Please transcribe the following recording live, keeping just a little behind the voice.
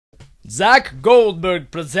Zach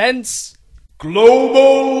Goldberg presents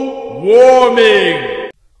Global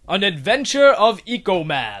Warming, an adventure of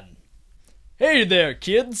Eco-Man. Hey there,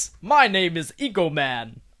 kids. My name is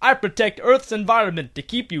Eco-Man. I protect Earth's environment to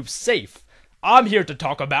keep you safe. I'm here to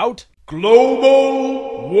talk about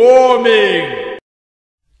global warming.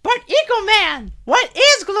 But Eco-Man, what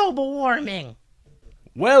is global warming?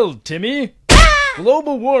 Well, Timmy,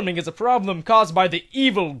 global warming is a problem caused by the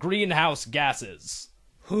evil greenhouse gases.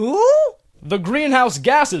 Who? The greenhouse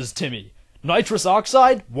gases, Timmy. Nitrous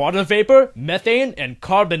oxide, water vapor, methane, and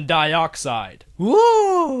carbon dioxide.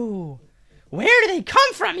 Ooh! Where do they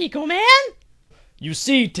come from, Eco-Man? You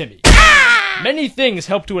see, Timmy, many things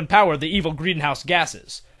help to empower the evil greenhouse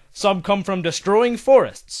gases. Some come from destroying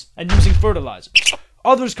forests and using fertilizer.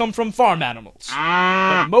 Others come from farm animals.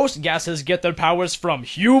 But most gases get their powers from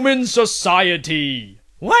human society.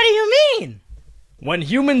 What do you mean? When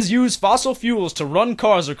humans use fossil fuels to run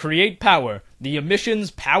cars or create power, the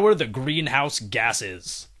emissions power the greenhouse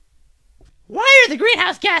gases. Why are the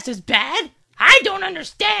greenhouse gases bad? I don't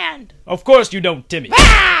understand. Of course you don't, Timmy.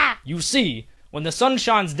 Ah! You see, when the sun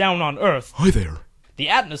shines down on Earth, Hi there. the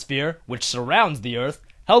atmosphere, which surrounds the Earth,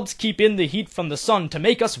 helps keep in the heat from the sun to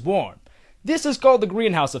make us warm. This is called the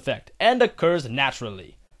greenhouse effect, and occurs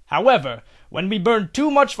naturally. However, when we burn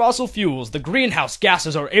too much fossil fuels, the greenhouse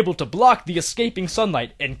gases are able to block the escaping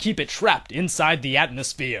sunlight and keep it trapped inside the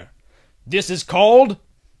atmosphere. This is called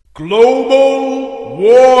global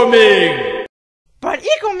warming. But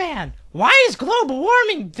Eco-Man, why is global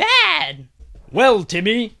warming bad? Well,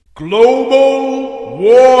 Timmy, global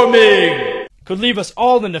warming could leave us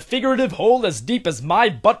all in a figurative hole as deep as my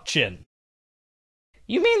butt chin.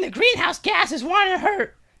 You mean the greenhouse gases want to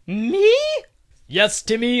hurt me? Yes,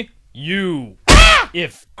 Timmy, you.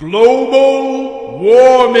 If global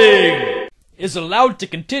warming is allowed to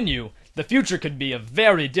continue, the future could be a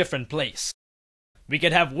very different place. We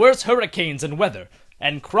could have worse hurricanes and weather,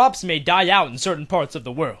 and crops may die out in certain parts of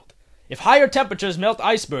the world. If higher temperatures melt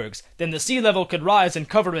icebergs, then the sea level could rise and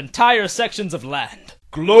cover entire sections of land.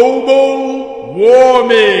 Global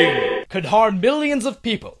warming could harm millions of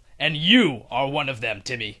people, and you are one of them,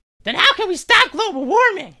 Timmy. Then how can we stop global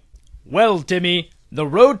warming? Well, Timmy, the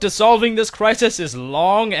road to solving this crisis is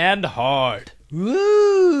long and hard.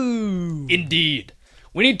 Ooh! Indeed.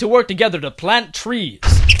 We need to work together to plant trees,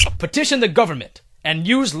 petition the government, and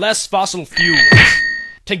use less fossil fuels.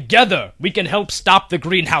 Together, we can help stop the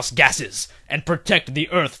greenhouse gases and protect the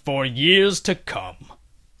Earth for years to come.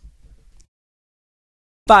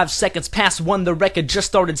 5 seconds past 1, the record just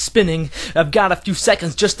started spinning. I've got a few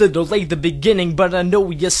seconds just to delay the beginning, but I know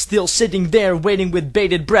you're still sitting there waiting with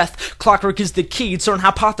bated breath. Clockwork is the key, turn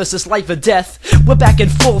hypothesis, life or death. We're back in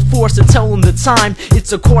full force to tell them the time.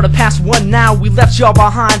 It's 1:15 now, we left y'all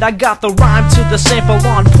behind. I got the rhyme to the sample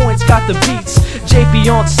on points, got the beats. JP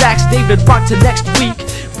on sax, David rock to next week.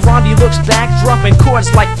 Blondie looks back, dropping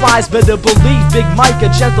chords like flies. Better believe Big Mike, a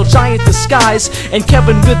gentle giant disguise, and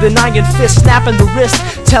Kevin with an iron fist, snapping the wrist,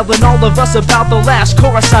 telling all of us about the last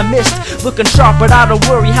chorus I missed. Looking sharp, but I don't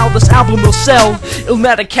worry how this album will sell.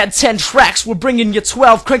 Illmatic had 10 tracks, we're bringing you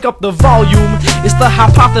 12. Crank up the volume. It's the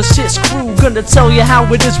Hypothesis crew, gonna tell you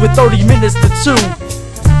how it is with 30 minutes to 2.